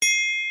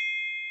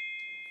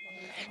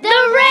The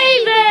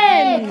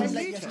Ravens!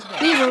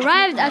 We've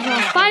arrived at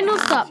our final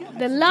stop,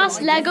 the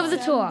last leg of the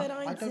tour.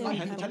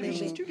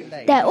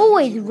 They're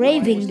always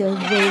raving, those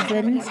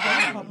ravens.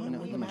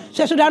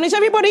 Settle down. Is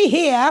everybody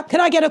here?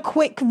 Can I get a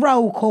quick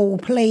roll call,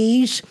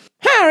 please?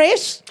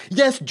 Harris?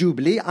 Yes,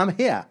 Jubilee, I'm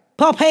here.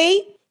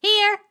 Poppy?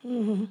 Here.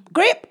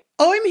 Grip?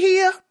 I'm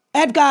here.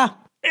 Edgar?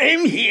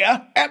 I'm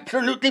here,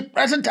 absolutely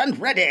present and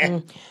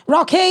ready.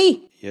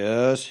 Rocky?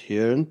 Yes,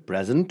 here and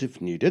present if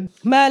needed.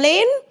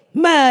 Merlin.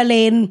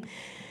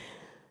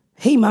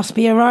 He must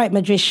be a right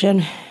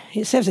magician.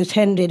 It says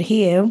attended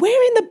here.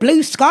 Where in the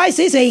blue skies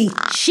is he?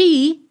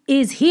 She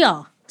is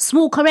here.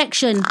 Small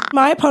correction.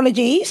 My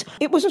apologies.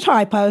 It was a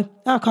typo.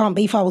 I can't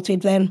be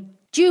faulted then.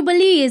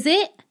 Jubilee, is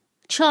it?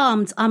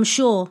 Charmed, I'm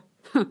sure.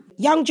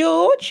 Young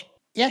George?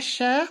 Yes,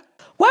 sir.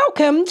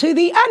 Welcome to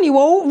the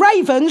annual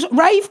Ravens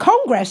Rave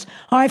Congress.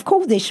 I've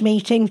called this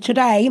meeting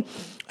today.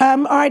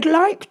 I'd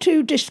like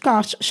to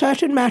discuss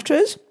certain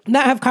matters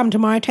that have come to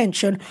my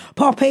attention.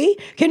 Poppy,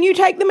 can you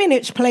take the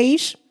minutes,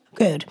 please?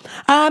 Good.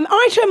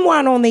 Item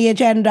 1 on the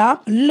agenda,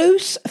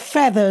 loose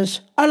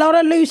feathers. A lot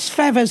of loose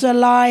feathers are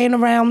lying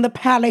around the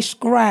palace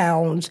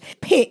grounds.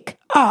 Pick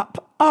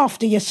up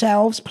after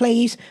yourselves,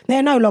 please.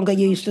 They're no longer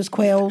used as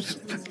quills.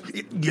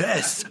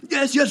 Yes.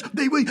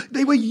 They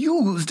were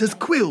used as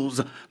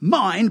quills,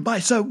 mined by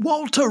Sir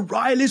Walter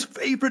Raleigh's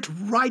favourite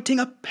writing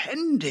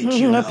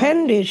appendage.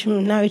 Appendage,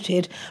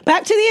 noted.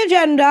 Back to the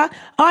agenda.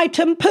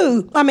 Item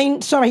 2. I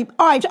mean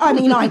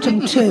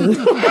item 2.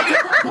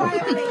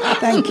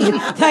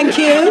 Thank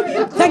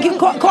you.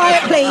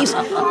 Quiet, please.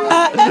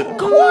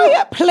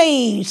 Quiet,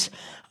 please.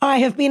 I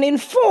have been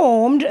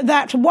informed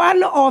that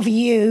one of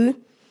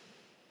you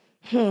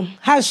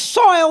has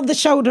soiled the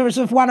shoulders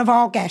of one of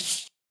our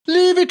guests.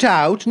 Leave it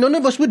out. None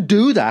of us would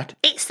do that.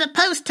 It's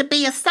supposed to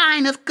be a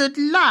sign of good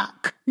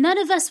luck. None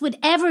of us would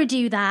ever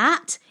do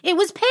that. It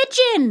was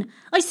Pigeon.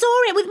 I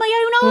saw it with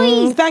my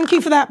own eyes. Thank you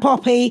for that,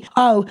 Poppy.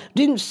 Oh,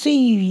 didn't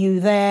see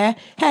you there.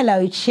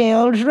 Hello,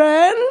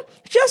 children.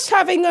 Just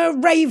having a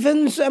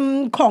Ravens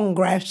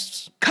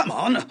Congress. Come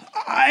on,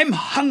 I'm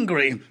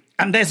hungry.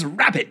 And there's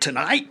rabbit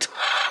tonight.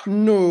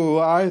 No,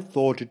 I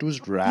thought it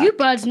was rat. You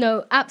birds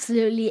know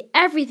absolutely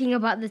everything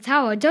about the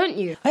tower, don't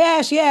you?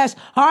 Yes.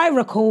 I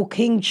recall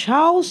King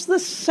Charles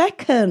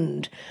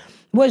II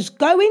was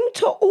going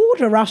to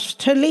order us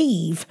to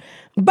leave,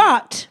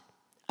 but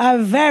a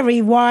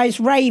very wise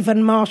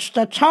Raven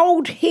Master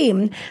told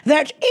him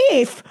that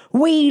if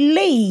we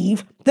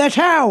leave the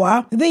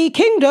tower, the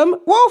kingdom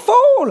will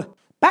fall.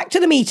 Back to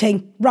the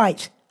meeting.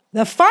 Right.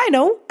 The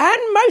final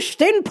and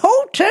most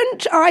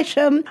important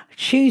item,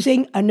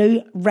 choosing a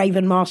new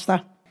Raven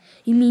Master.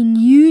 You mean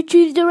you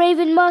choose the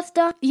Raven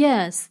Master?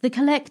 Yes, the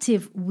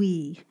collective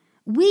we.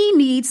 We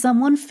need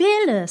someone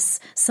fearless,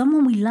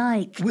 someone we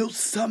like. Will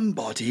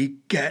somebody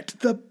get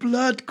the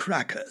blood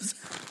crackers?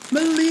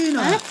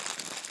 Melina,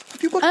 have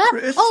you got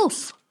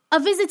crisps? A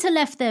visitor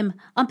left them.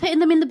 I'm putting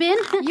them in the bin.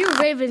 You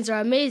ravens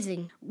are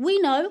amazing. We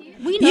know.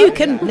 You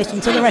can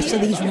listen to the rest of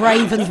these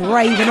ravens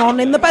raving on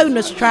in the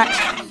bonus tracks.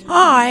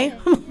 I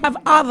have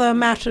other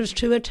matters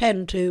to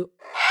attend to.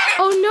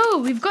 Oh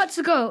no, we've got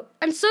to go.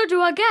 And so do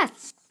our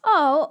guests.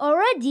 Oh,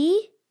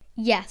 already?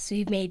 Yes,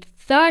 we've made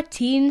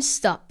 13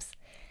 stops.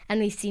 And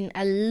we've seen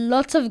a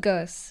lot of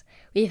ghosts.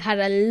 We've had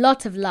a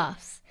lot of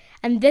laughs.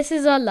 And this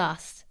is our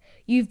last.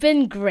 You've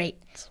been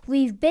great.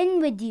 We've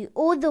been with you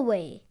all the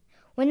way.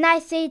 When I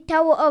say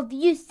Tower of,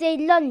 you say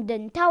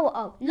London. Tower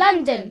of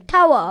London.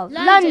 Tower of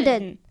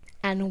London.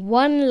 And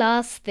one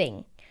last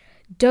thing.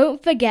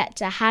 Don't forget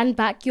to hand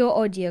back your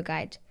audio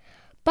guide.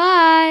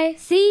 Bye.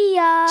 See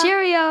ya.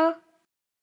 Cheerio.